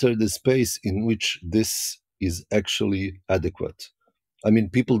I entered the space in which this is actually adequate. I mean,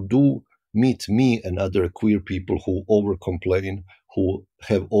 people do meet me and other queer people who over-complain, who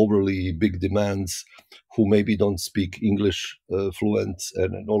have overly big demands, who maybe don't speak English fluent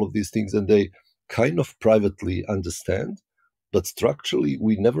and all of these things, and they kind of privately understand. But structurally,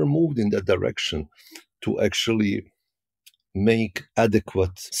 we never moved in that direction to actually make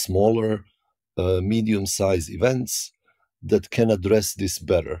adequate, smaller, medium-sized events that can address this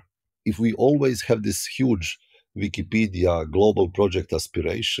better. If we always have this huge Wikipedia global project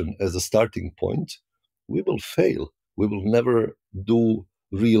aspiration as a starting point, we will fail. We will never do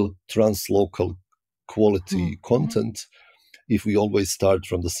real translocal quality content if we always start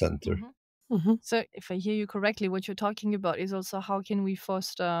from the center. So if I hear you correctly, what you're talking about is also how can we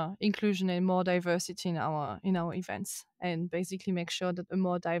foster inclusion and more diversity in our events, and basically make sure that a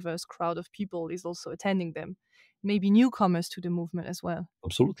more diverse crowd of people is also attending them, maybe newcomers to the movement as well.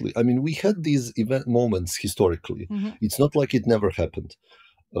 Absolutely. I mean, we had these event moments historically. It's not like it never happened.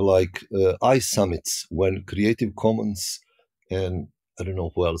 Like iSummits, when Creative Commons and I don't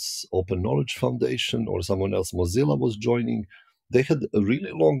know who else, Open Knowledge Foundation or someone else, Mozilla was joining. They had a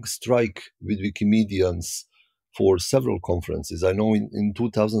really long strike with Wikimedians for several conferences. I know in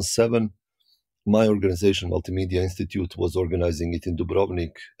 2007, my organization, Multimedia Institute, was organizing it in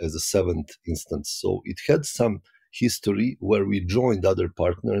Dubrovnik as a 7th instance. So it had some history where we joined other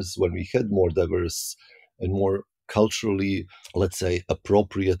partners, when we had more diverse and more culturally, let's say,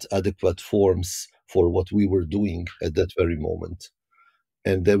 appropriate, adequate forms for what we were doing at that very moment.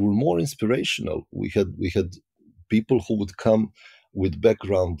 And they were more inspirational. We had people who would come with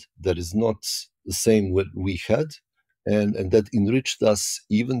background that is not the same what we had, and that enriched us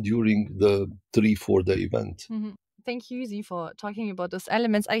even during the 3-4 day event. Thank you, Izzy, for talking about those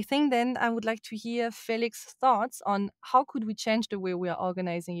elements. I think then I would like to hear Felix's thoughts on how could we change the way we are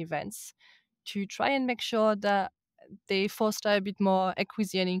organizing events to try and make sure that they foster a bit more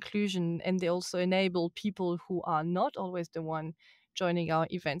equity and inclusion, and they also enable people who are not always the one joining our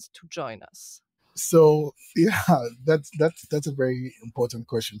events to join us. So yeah, that's a very important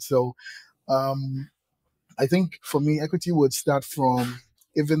question. So I think for me, equity would start from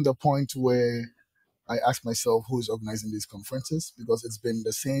even the point where I ask myself who is organizing these conferences, because it's been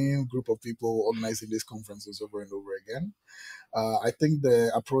the same group of people organizing these conferences over and over again. I think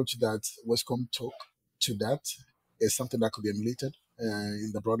the approach that WISCOM took to that is something that could be emulated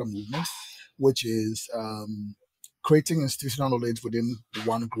in the broader movement, which is creating institutional knowledge within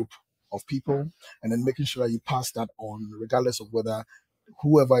one group of people, and then making sure that you pass that on, regardless of whether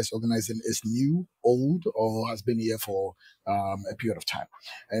whoever is organizing is new, old, or has been here for a period of time.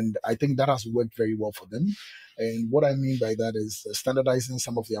 And I think that has worked very well for them. And what I mean by that is standardizing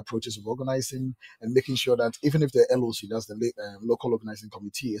some of the approaches of organizing, and making sure that even if the LOC, that's the local organizing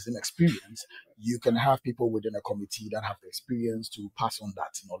committee, is inexperienced, you can have people within a committee that have the experience to pass on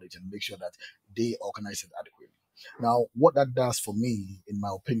that knowledge and make sure that they organize it adequately. Now, what that does for me, in my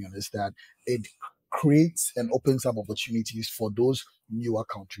opinion, is that it creates and opens up opportunities for those newer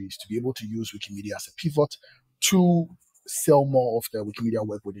countries to be able to use Wikimedia as a pivot to sell more of their Wikimedia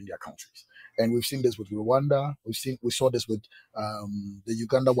work within their countries. And we've seen this with Rwanda. We saw this with the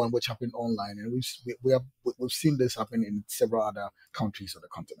Uganda one, which happened online, and we've seen this happen in several other countries on the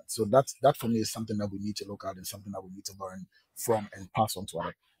continent. So that for me is something that we need to look at and something that we need to learn from and pass on to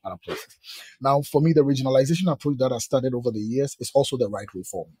other places. Now, for me, the regionalization approach that has started over the years is also the right way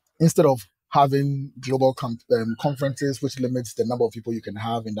forward. Instead of having global conferences, which limits the number of people you can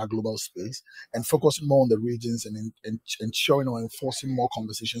have in that global space, and focusing more on the regions and ensuring or enforcing more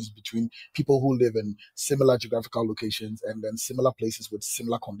conversations between people who live in similar geographical locations and then similar places with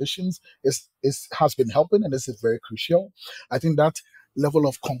similar conditions has been helping, and this is very crucial. I think that level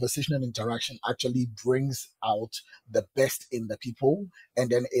of conversation and interaction actually brings out the best in the people, and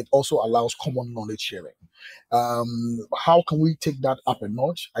then it also allows common knowledge sharing. How can we take that up a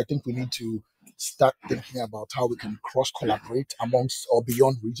notch? I think we need to start thinking about how we can cross-collaborate amongst or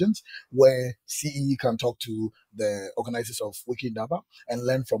beyond regions, where CEE can talk to the organizers of Wikindaba and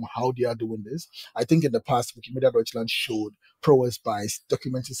learn from how they are doing this. I think in the past, Wikimedia Deutschland showed prowess by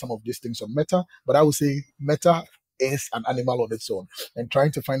documenting some of these things on Meta, but I would say Meta is an animal on its own, and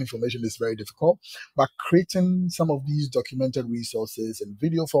trying to find information is very difficult. But creating some of these documented resources in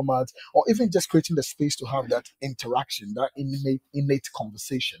video formats, or even just creating the space to have that interaction, that innate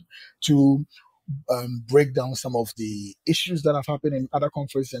conversation, to break down some of the issues that have happened in other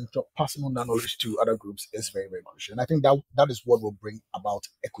countries and passing on that knowledge to other groups is very, very crucial. And I think that is what will bring about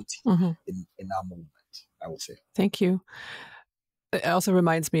equity in our movement, I would say. Thank you. It also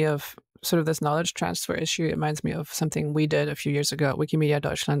reminds me of sort of this knowledge transfer issue. It reminds me of something we did a few years ago at Wikimedia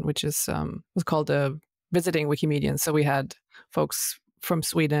Deutschland, which is was called Visiting Wikimedian. So we had folks from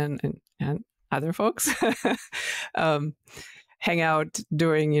Sweden and other folks hang out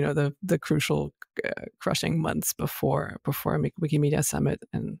during, the crucial crushing months before Wikimedia Summit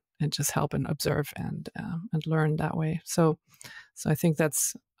and just help and observe and learn that way. So I think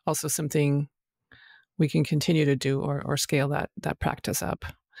that's also something we can continue to do or scale that practice up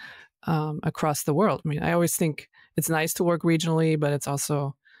across the world. I mean, I always think it's nice to work regionally, but it's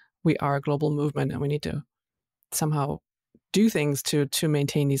also, we are a global movement and we need to somehow do things to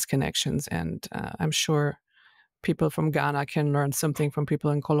maintain these connections. And I'm sure people from Ghana can learn something from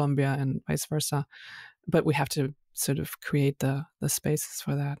people in Colombia and vice versa, but we have to sort of create the spaces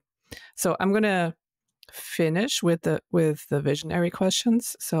for that. So I'm going to finish with the visionary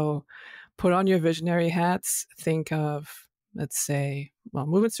questions. So put on your visionary hats, think of, let's say,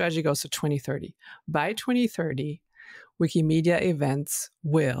 movement strategy goes to 2030. By 2030, Wikimedia events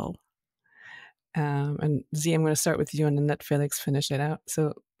will, and Z, I'm going to start with you and then let Felix finish it out.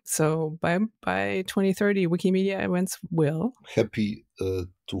 So by 2030, Wikimedia events will. Happy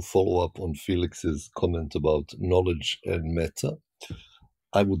to follow up on Felix's comment about knowledge and meta.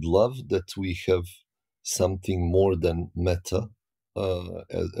 I would love that we have something more than meta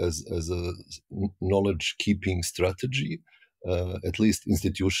as a knowledge keeping strategy, at least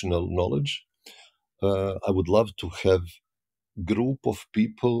institutional knowledge. I would love to have group of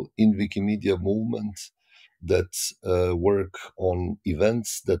people in Wikimedia movement that work on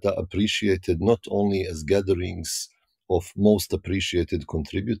events that are appreciated not only as gatherings of most appreciated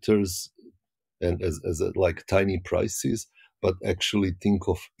contributors and as like tiny prizes, but actually think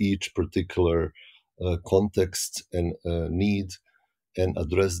of each particular context and need and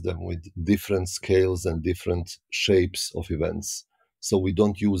address them with different scales and different shapes of events. So we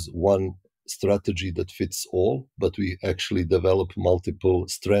don't use one strategy that fits all, but we actually develop multiple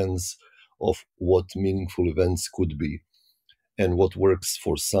strands of what meaningful events could be. And what works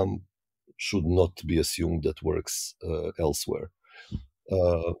for some should not be assumed that works elsewhere.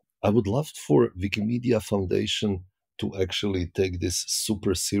 I would love for Wikimedia Foundation to actually take this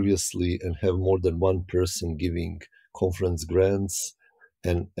super seriously and have more than one person giving conference grants,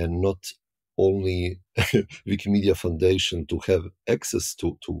 and not only Wikimedia Foundation to have access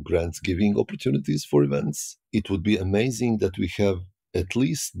to grants giving opportunities for events. It would be amazing that we have at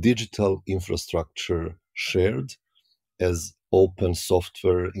least digital infrastructure shared as open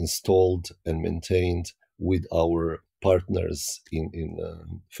software installed and maintained with our partners in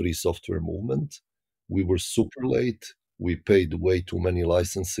free software movement. We were super late. We paid way too many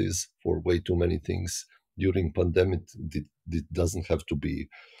licenses for way too many things. During pandemic, it doesn't have to be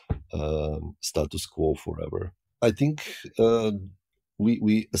status quo forever. I think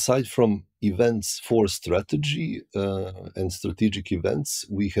we aside from events for strategy and strategic events,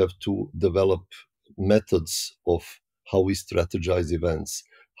 we have to develop methods of how we strategize events.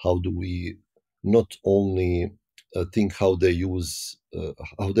 How do we not only think how they're used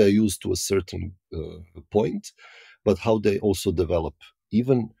to a certain point, but how they also develop.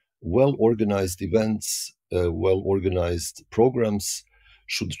 Even well-organized events well-organized programs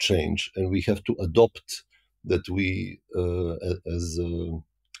should change, and we have to adopt that we, as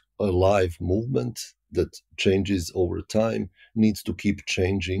a live movement that changes over time, needs to keep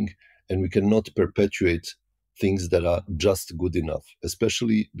changing, and we cannot perpetuate things that are just good enough,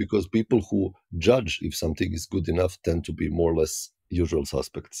 especially because people who judge if something is good enough tend to be more or less usual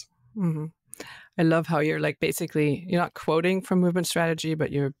suspects. Mm-hmm. I love how you're like, basically, you're not quoting from movement strategy,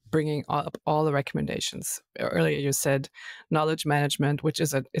 but you're bringing up all the recommendations. Earlier you said knowledge management, which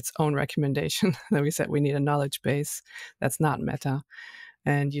is its own recommendation. Then we said we need a knowledge base. That's not meta.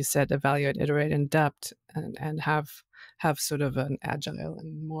 And you said evaluate, iterate, and adapt, and have sort of an agile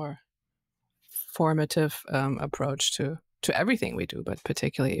and more formative approach to everything we do, but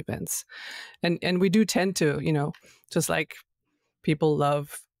particularly events. And we do tend to, just like people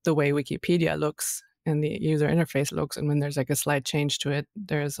love the way Wikipedia looks and the user interface looks, and when there's like a slight change to it,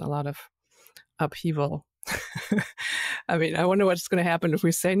 there's a lot of upheaval. I mean, I wonder what's going to happen if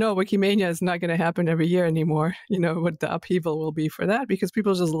we say, no, Wikimania is not going to happen every year anymore. What the upheaval will be for that, because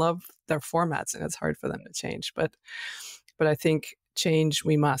people just love their formats and it's hard for them to change. But I think change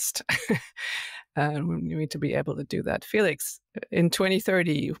we must. And we need to be able to do that. Felix, in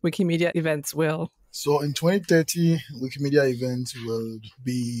 2030, Wikimedia events will... So in 2030, Wikimedia events will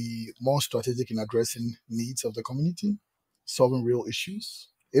be more strategic in addressing needs of the community, solving real issues.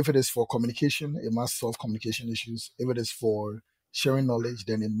 If it is for communication, it must solve communication issues. If it is for sharing knowledge,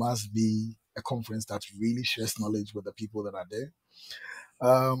 then it must be a conference that really shares knowledge with the people that are there.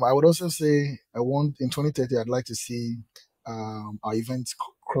 I would also say in 2030, I'd like to see our events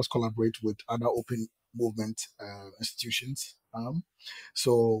cross-collaborate with other open movement institutions.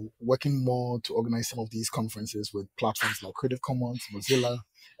 So working more to organize some of these conferences with platforms like Creative Commons, Mozilla,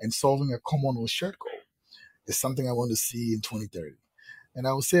 and solving a common or shared goal is something I want to see in 2030. And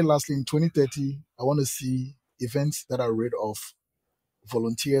I would say lastly, in 2030, I want to see events that are rid of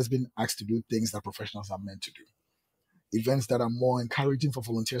volunteers being asked to do things that professionals are meant to do. Events that are more encouraging for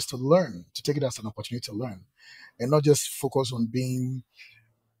volunteers to learn, to take it as an opportunity to learn, and not just focus on being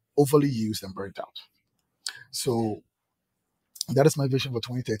overly used and burnt out. So that is my vision for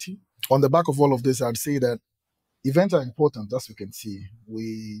 2030. On the back of all of this, I'd say that events are important, as we can see.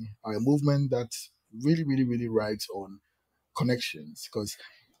 We are a movement that really, really, really rides on connections, because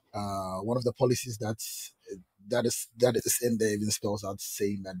one of the policies that is in there even spells out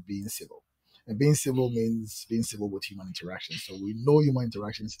saying that being civil. And being civil means being civil with human interaction. So we know human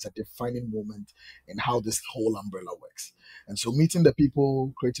interactions is a defining moment in how this whole umbrella works. And so meeting the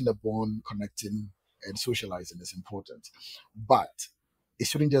people, creating a bond, connecting, and socializing is important. But it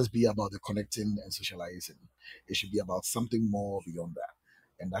shouldn't just be about the connecting and socializing. It should be about something more beyond that.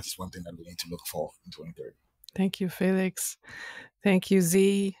 And that's one thing that we need to look for in 2030. Thank you, Felix. Thank you,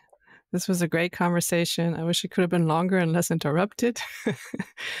 Z. This was a great conversation. I wish it could have been longer and less interrupted.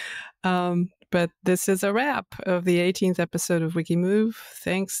 But this is a wrap of the 18th episode of WikiMove.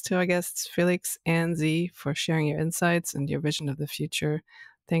 Thanks to our guests, Felix and Z, for sharing your insights and your vision of the future.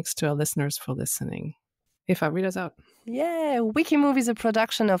 Thanks to our listeners for listening. Eva, read us out. Yeah, WikiMove is a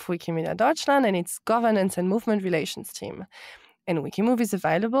production of Wikimedia Deutschland and its governance and movement relations team. And WikiMove is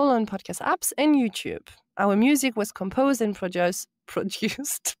available on podcast apps and YouTube. Our music was composed and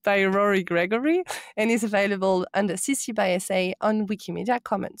produced by Rory Gregory and is available under CC by SA on Wikimedia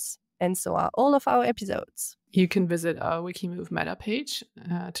Commons. And so are all of our episodes. You can visit our WikiMove meta page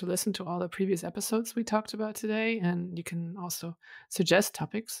to listen to all the previous episodes we talked about today. And you can also suggest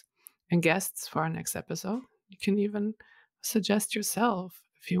topics and guests for our next episode. You can even suggest yourself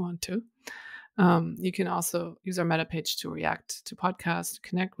if you want to. You can also use our meta page to react to podcasts,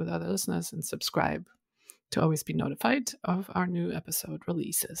 connect with other listeners, and subscribe to always be notified of our new episode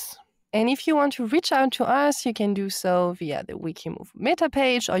releases. And if you want to reach out to us, you can do so via the WikiMove meta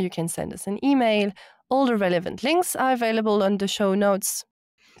page, or you can send us an email. All the relevant links are available on the show notes.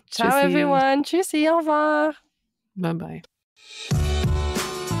 Ciao, everyone. Tschüssi, au revoir. Bye-bye.